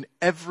in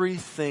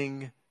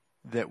everything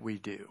that we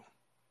do.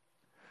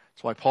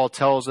 That's why Paul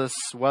tells us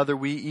whether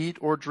we eat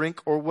or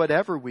drink or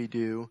whatever we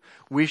do,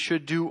 we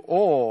should do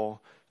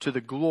all to the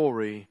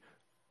glory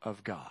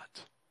of God.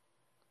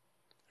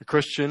 A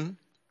Christian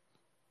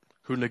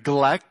who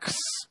neglects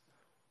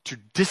to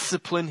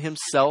discipline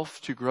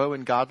himself to grow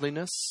in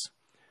godliness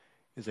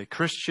is a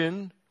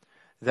Christian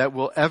that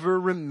will ever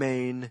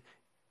remain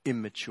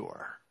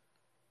immature.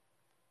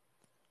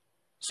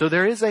 So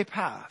there is a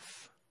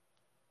path.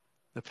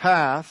 The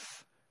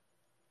path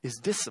is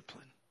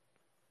discipline,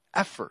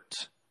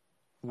 effort,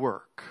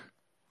 work.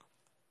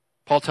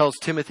 Paul tells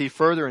Timothy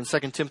further in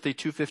 2 Timothy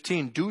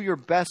 2:15, do your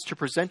best to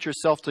present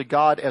yourself to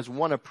God as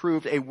one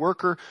approved, a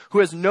worker who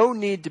has no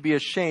need to be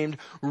ashamed,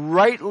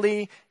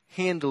 rightly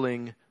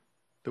handling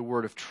the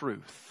word of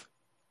truth.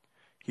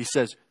 He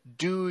says,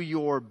 do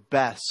your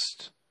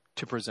best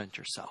to present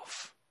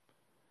yourself.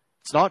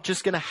 It's not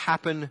just going to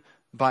happen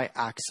by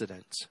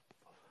accident.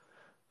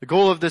 The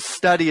goal of this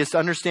study is to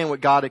understand what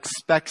God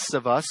expects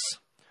of us,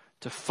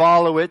 to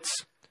follow it,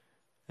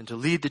 and to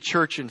lead the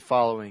church in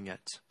following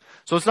it.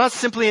 So it's not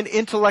simply an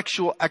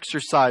intellectual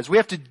exercise. We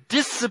have to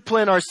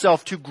discipline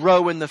ourselves to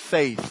grow in the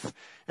faith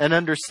and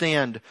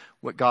understand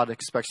what God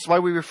expects. That's why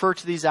we refer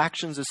to these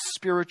actions as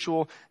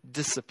spiritual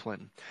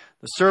discipline.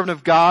 The servant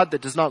of God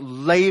that does not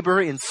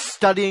labor in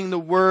studying the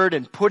word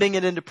and putting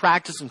it into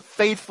practice and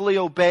faithfully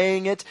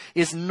obeying it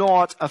is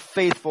not a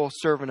faithful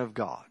servant of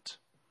God.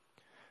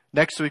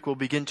 Next week we'll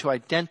begin to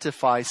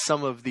identify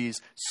some of these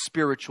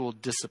spiritual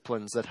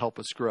disciplines that help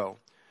us grow.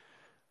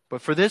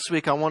 But for this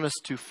week, I want us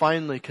to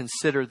finally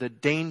consider the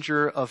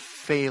danger of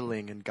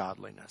failing in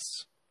godliness.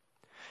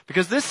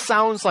 Because this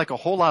sounds like a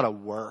whole lot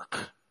of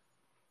work.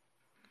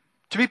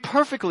 To be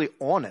perfectly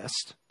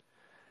honest,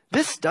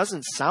 this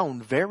doesn't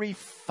sound very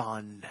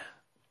fun.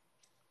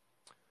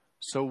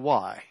 So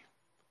why?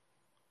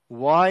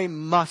 Why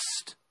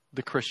must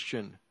the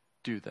Christian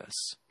do this?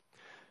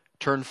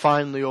 Turn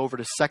finally over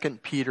to 2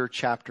 Peter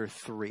chapter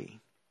 3.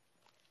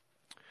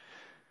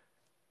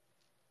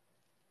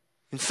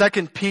 In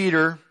 2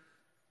 Peter,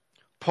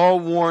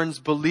 Paul warns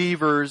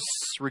believers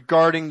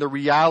regarding the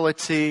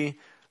reality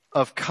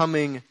of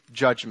coming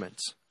judgment.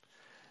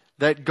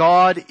 That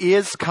God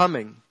is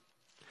coming.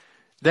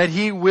 That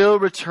He will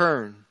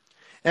return.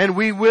 And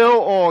we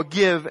will all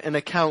give an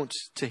account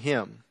to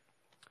Him.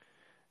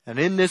 And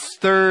in this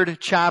 3rd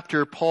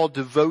chapter, Paul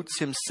devotes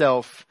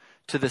himself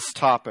to this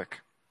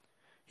topic.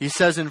 He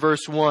says in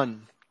verse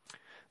 1,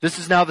 This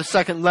is now the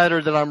second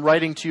letter that I'm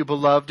writing to you,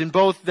 beloved. In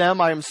both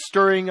them I am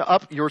stirring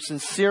up your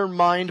sincere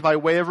mind by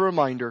way of a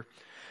reminder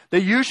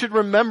that you should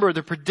remember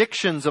the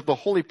predictions of the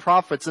holy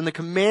prophets and the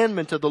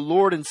commandment of the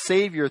Lord and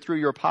Savior through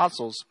your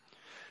apostles,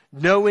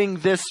 knowing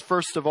this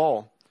first of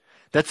all,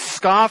 that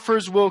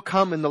scoffers will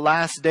come in the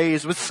last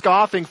days with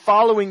scoffing,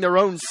 following their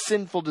own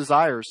sinful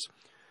desires.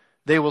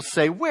 They will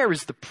say, where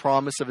is the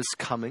promise of his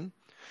coming?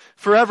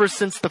 For ever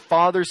since the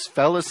fathers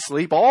fell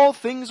asleep, all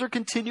things are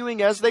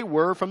continuing as they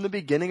were from the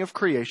beginning of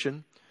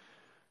creation.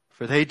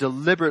 For they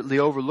deliberately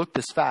overlooked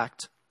this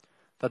fact,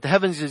 that the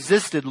heavens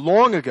existed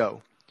long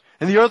ago,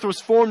 and the earth was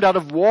formed out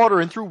of water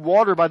and through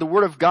water by the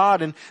word of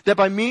God, and that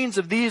by means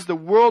of these the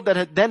world that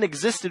had then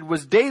existed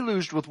was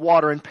deluged with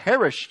water and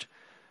perished.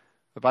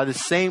 But by the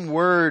same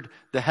word,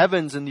 the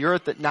heavens and the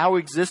earth that now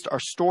exist are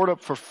stored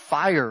up for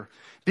fire,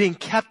 being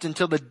kept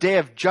until the day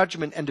of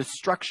judgment and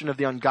destruction of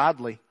the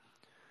ungodly.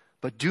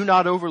 But do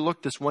not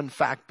overlook this one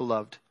fact,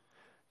 beloved,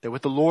 that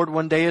with the Lord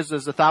 1 day is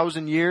as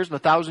 1,000 years, and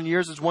 1,000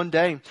 years is 1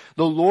 day.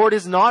 The Lord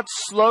is not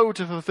slow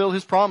to fulfill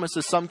his promise,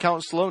 as some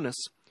count slowness,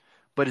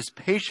 but is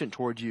patient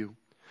toward you,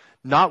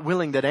 not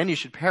willing that any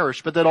should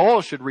perish, but that all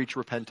should reach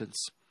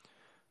repentance.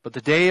 But the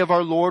day of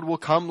our Lord will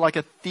come like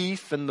a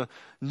thief, and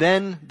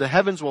then the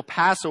heavens will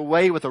pass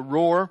away with a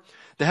roar.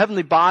 The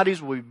heavenly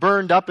bodies will be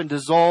burned up and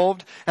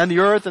dissolved, and the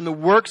earth and the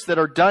works that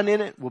are done in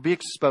it will be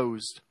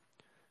exposed.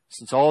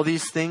 Since all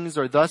these things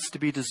are thus to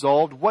be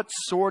dissolved, what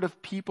sort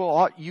of people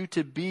ought you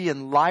to be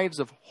in lives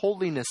of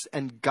holiness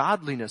and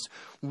godliness,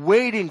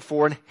 waiting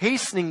for and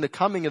hastening the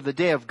coming of the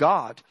day of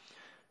God,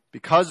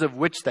 because of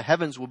which the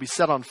heavens will be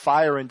set on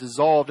fire and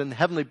dissolved, and the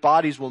heavenly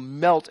bodies will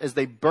melt as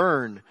they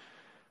burn.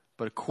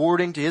 But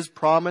according to his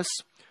promise,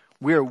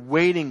 we are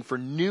waiting for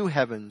new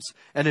heavens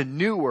and a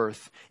new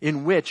earth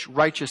in which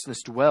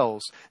righteousness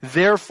dwells.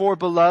 Therefore,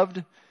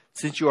 beloved,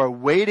 since you are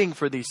waiting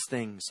for these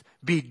things,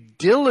 be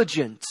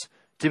diligent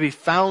to be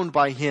found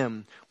by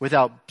him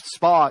without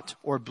spot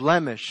or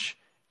blemish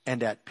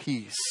and at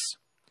peace.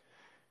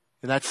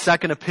 In that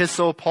second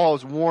epistle, Paul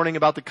is warning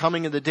about the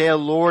coming of the day of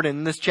the Lord, and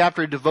in this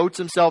chapter he devotes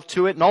himself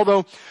to it. And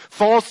although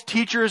false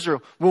teachers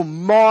will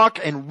mock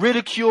and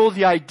ridicule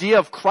the idea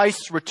of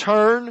Christ's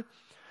return,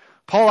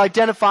 Paul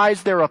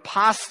identifies their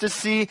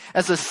apostasy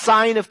as a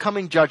sign of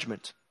coming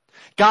judgment.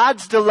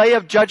 God's delay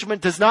of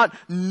judgment does not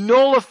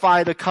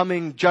nullify the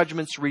coming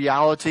judgment's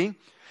reality.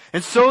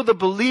 And so the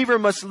believer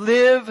must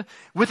live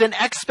with an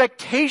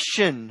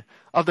expectation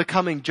of the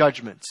coming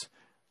judgment.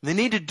 They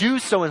need to do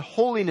so in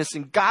holiness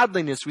and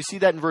godliness. We see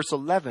that in verse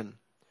 11.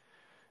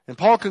 And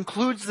Paul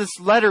concludes this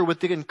letter with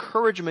the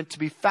encouragement to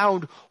be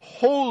found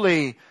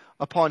holy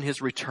upon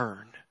his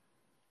return.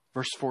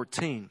 Verse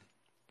 14.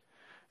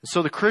 And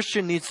so the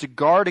Christian needs to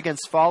guard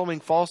against following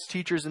false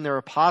teachers in their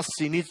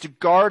apostasy, needs to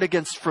guard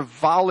against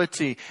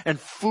frivolity and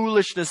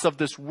foolishness of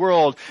this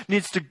world,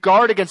 needs to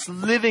guard against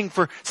living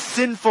for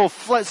sinful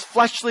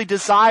fleshly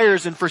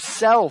desires and for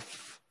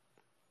self.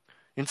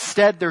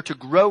 Instead, they're to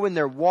grow in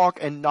their walk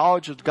and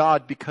knowledge of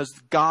God, because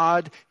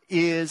God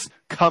is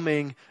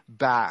coming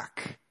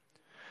back.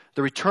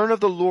 The return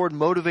of the Lord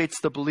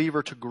motivates the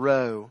believer to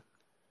grow,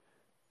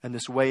 and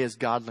this way is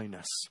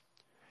godliness.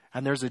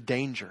 And there's a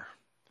danger.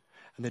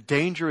 And the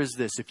danger is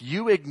this: if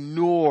you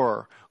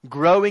ignore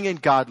growing in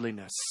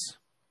godliness,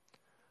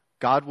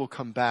 God will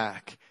come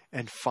back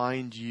and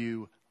find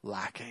you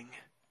lacking,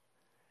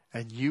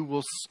 and you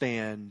will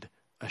stand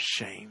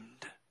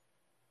ashamed.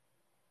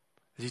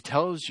 As he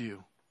tells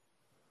you,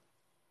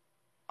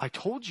 I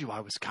told you I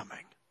was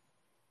coming.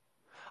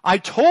 I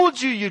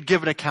told you you'd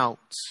give an account.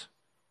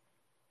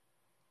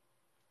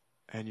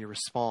 And your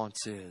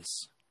response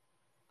is,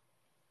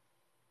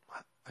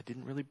 I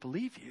didn't really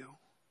believe you.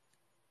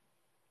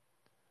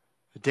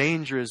 The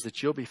danger is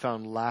that you'll be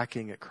found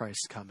lacking at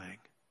Christ's coming.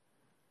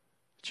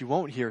 That you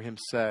won't hear him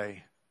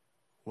say,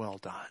 well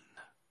done.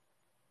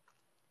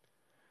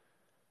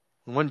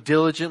 When one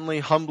diligently,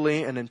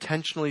 humbly, and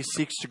intentionally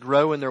seeks to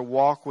grow in their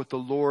walk with the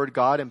Lord,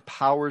 God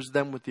empowers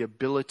them with the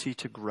ability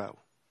to grow.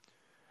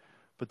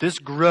 But this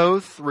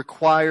growth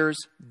requires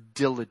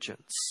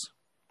diligence.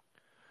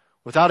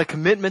 Without a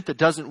commitment that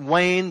doesn't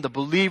wane, the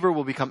believer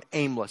will become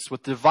aimless,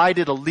 with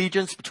divided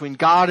allegiance between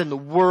God and the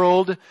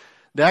world.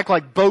 They act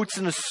like boats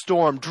in a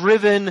storm,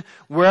 driven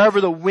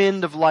wherever the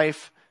wind of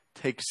life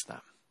takes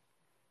them.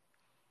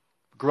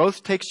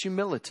 Growth takes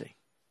humility.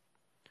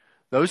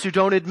 Those who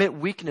don't admit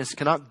weakness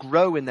cannot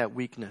grow in that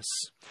weakness.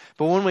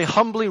 But when we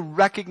humbly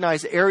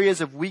recognize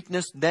areas of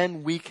weakness,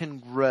 then we can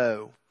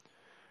grow.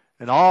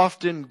 And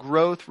often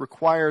growth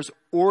requires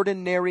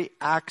ordinary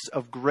acts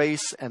of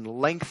grace and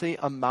lengthy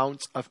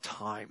amounts of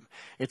time.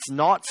 It's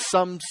not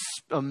some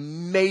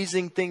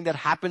amazing thing that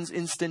happens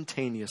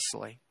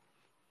instantaneously.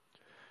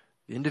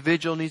 The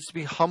individual needs to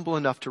be humble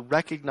enough to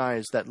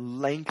recognize that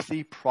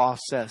lengthy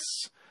process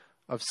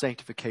of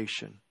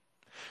sanctification.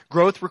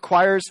 Growth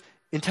requires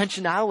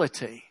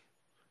intentionality.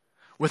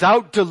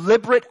 Without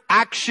deliberate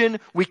action,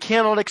 we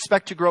cannot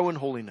expect to grow in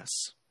holiness.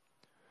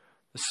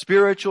 The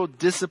spiritual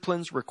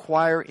disciplines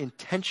require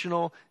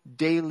intentional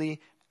daily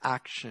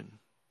action,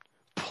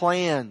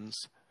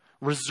 plans,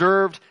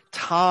 reserved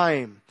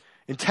time,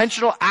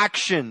 intentional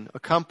action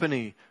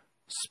accompany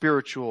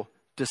spiritual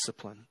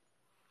discipline.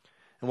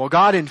 And while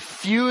God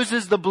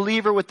infuses the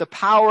believer with the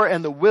power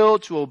and the will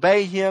to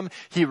obey Him,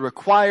 He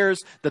requires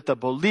that the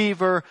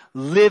believer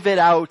live it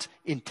out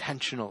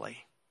intentionally.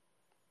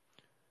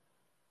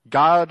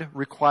 God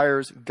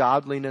requires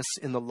godliness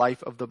in the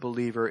life of the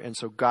believer, and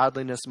so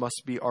godliness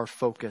must be our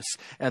focus.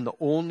 And the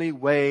only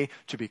way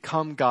to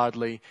become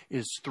godly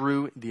is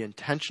through the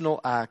intentional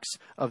acts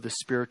of the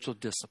spiritual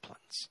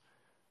disciplines.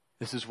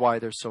 This is why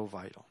they're so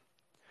vital.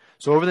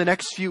 So over the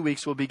next few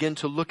weeks, we'll begin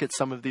to look at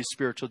some of these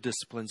spiritual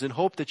disciplines in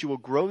hope that you will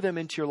grow them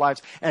into your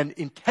lives and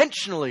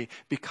intentionally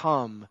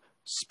become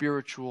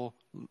spiritually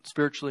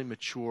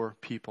mature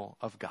people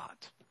of God.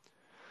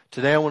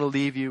 Today, I want to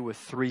leave you with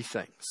 3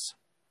 things.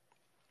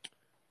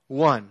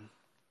 1,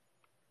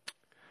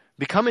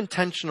 become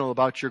intentional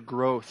about your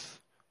growth,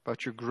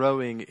 about your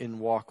growing in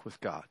walk with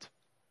God.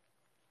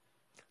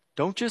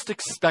 Don't just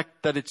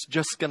expect that it's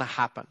just going to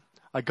happen.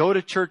 I go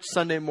to church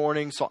Sunday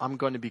morning, so I'm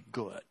going to be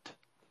good.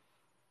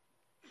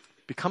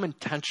 Become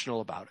intentional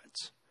about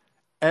it.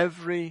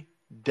 Every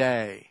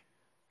day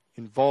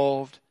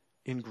involved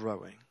in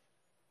growing.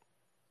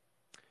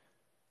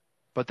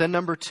 But then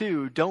number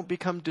 2, don't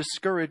become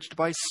discouraged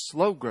by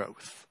slow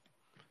growth.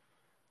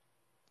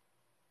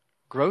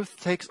 Growth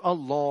takes a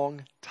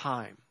long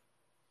time.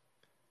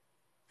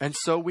 And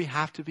so we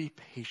have to be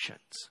patient.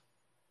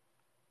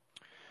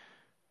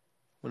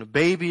 When a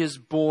baby is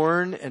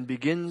born and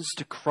begins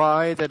to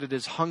cry that it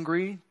is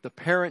hungry, the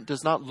parent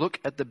does not look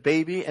at the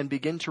baby and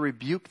begin to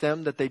rebuke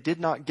them that they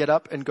did not get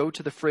up and go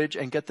to the fridge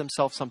and get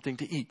themselves something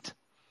to eat.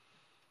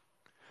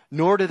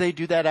 Nor do they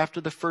do that after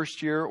the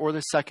first year or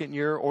the second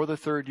year or the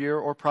third year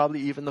or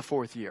probably even the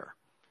 4th year.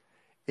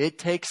 It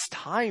takes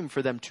time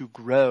for them to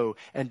grow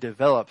and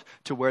develop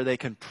to where they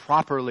can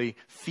properly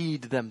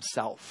feed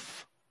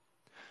themselves.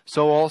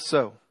 So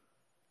also,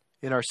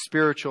 in our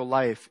spiritual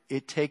life,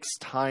 it takes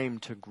time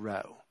to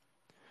grow.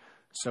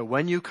 So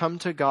when you come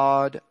to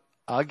God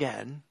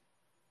again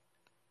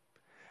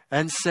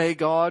and say,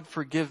 God,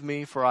 forgive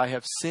me for I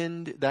have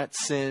sinned that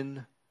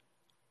sin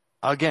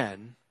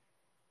again,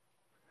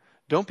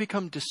 don't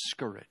become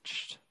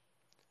discouraged.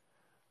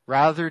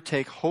 Rather,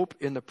 take hope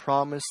in the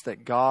promise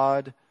that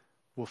God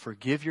will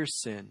forgive your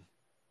sin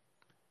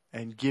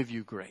and give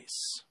you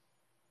grace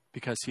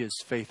because He is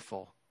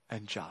faithful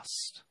and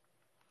just.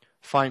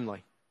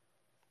 Finally,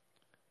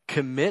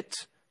 commit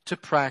to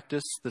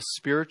practice the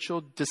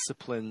spiritual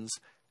disciplines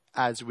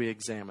as we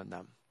examine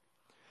them.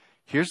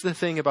 Here's the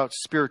thing about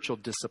spiritual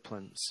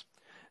disciplines.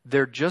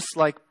 They're just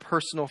like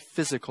personal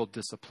physical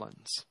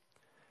disciplines.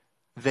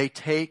 They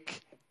take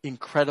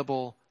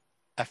incredible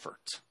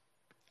effort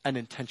and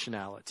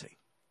intentionality.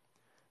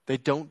 They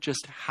don't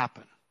just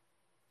happen.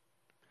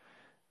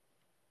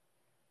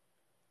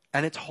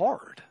 And it's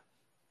hard.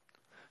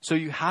 So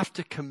you have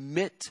to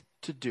commit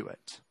to do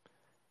it.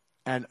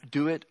 And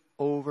do it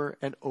over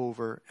and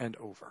over and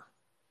over.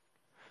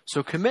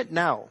 So commit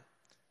now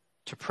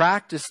to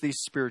practice these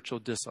spiritual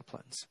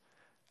disciplines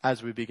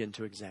as we begin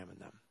to examine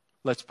them.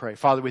 Let's pray.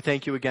 Father, we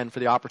thank you again for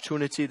the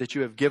opportunity that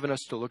you have given us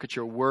to look at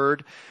your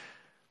word.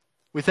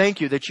 We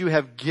thank you that you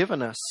have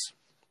given us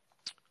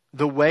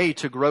the way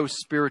to grow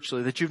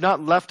spiritually, that you've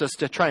not left us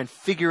to try and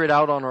figure it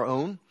out on our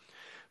own,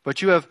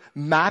 but you have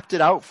mapped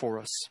it out for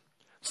us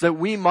so that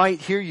we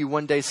might hear you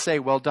one day say,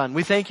 well done.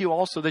 We thank you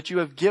also that you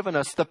have given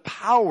us the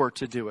power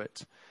to do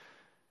it.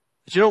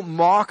 That you don't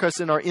mock us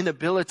in our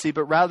inability,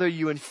 but rather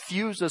you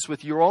infuse us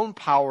with your own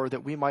power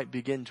that we might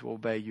begin to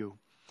obey you.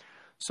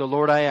 So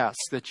Lord, I ask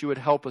that you would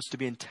help us to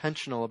be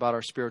intentional about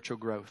our spiritual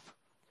growth.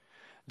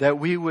 That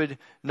we would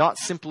not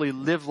simply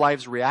live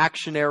lives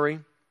reactionary,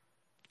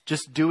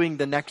 just doing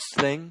the next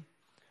thing,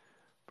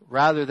 but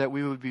rather that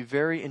we would be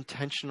very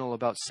intentional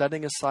about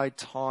setting aside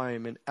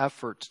time and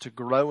effort to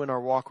grow in our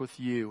walk with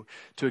you,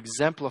 to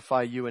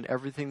exemplify you in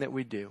everything that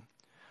we do.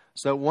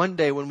 So that one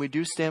day when we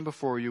do stand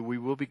before you, we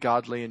will be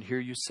godly and hear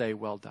you say,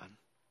 well done.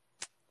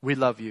 We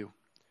love you.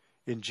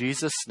 In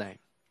Jesus' name,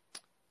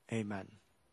 amen.